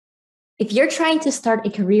If you're trying to start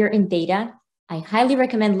a career in data, I highly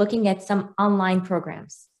recommend looking at some online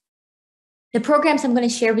programs. The programs I'm going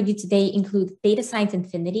to share with you today include Data Science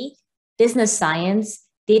Infinity, Business Science,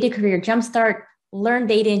 Data Career Jumpstart, Learn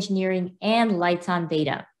Data Engineering, and Lights on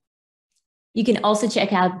Data. You can also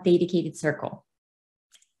check out Dedicated Circle.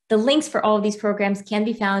 The links for all of these programs can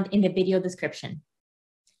be found in the video description.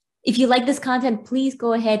 If you like this content, please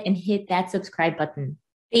go ahead and hit that subscribe button.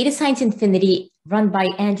 Data Science Infinity, run by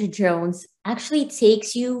Andrew Jones, actually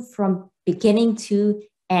takes you from beginning to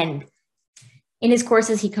end. In his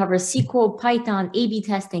courses, he covers SQL, Python, A/B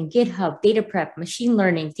testing, GitHub, data prep, machine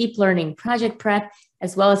learning, deep learning, project prep,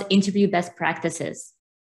 as well as interview best practices.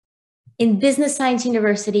 In Business Science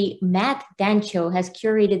University, Matt Dancho has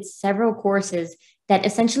curated several courses that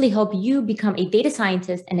essentially help you become a data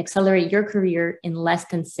scientist and accelerate your career in less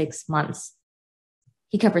than 6 months.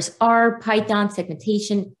 He covers R, Python,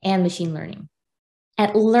 segmentation, and machine learning.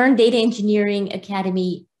 At Learn Data Engineering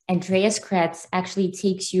Academy, Andreas Kretz actually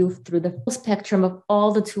takes you through the full spectrum of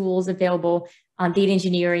all the tools available on data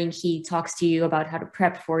engineering. He talks to you about how to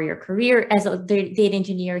prep for your career as a data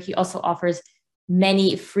engineer. He also offers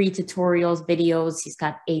many free tutorials, videos. He's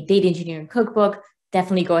got a data engineering cookbook.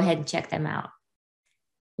 Definitely go ahead and check them out.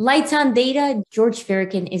 Lights on Data, George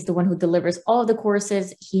Firikin is the one who delivers all of the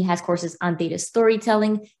courses. He has courses on data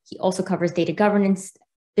storytelling. He also covers data governance,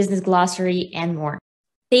 business glossary, and more.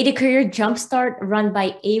 Data Career Jumpstart, run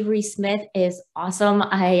by Avery Smith, is awesome.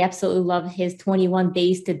 I absolutely love his 21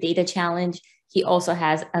 Days to Data Challenge. He also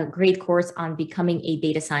has a great course on becoming a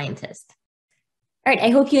data scientist. All right, I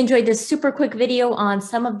hope you enjoyed this super quick video on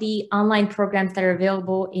some of the online programs that are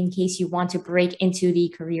available in case you want to break into the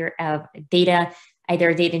career of data,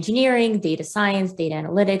 either data engineering, data science, data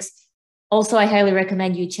analytics. Also, I highly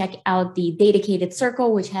recommend you check out the Dedicated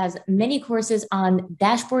Circle, which has many courses on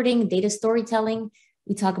dashboarding, data storytelling.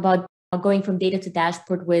 We talk about going from data to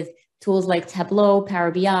dashboard with tools like Tableau,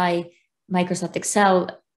 Power BI, Microsoft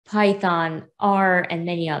Excel, Python, R, and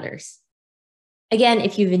many others. Again,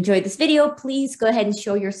 if you've enjoyed this video, please go ahead and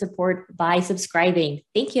show your support by subscribing.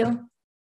 Thank you.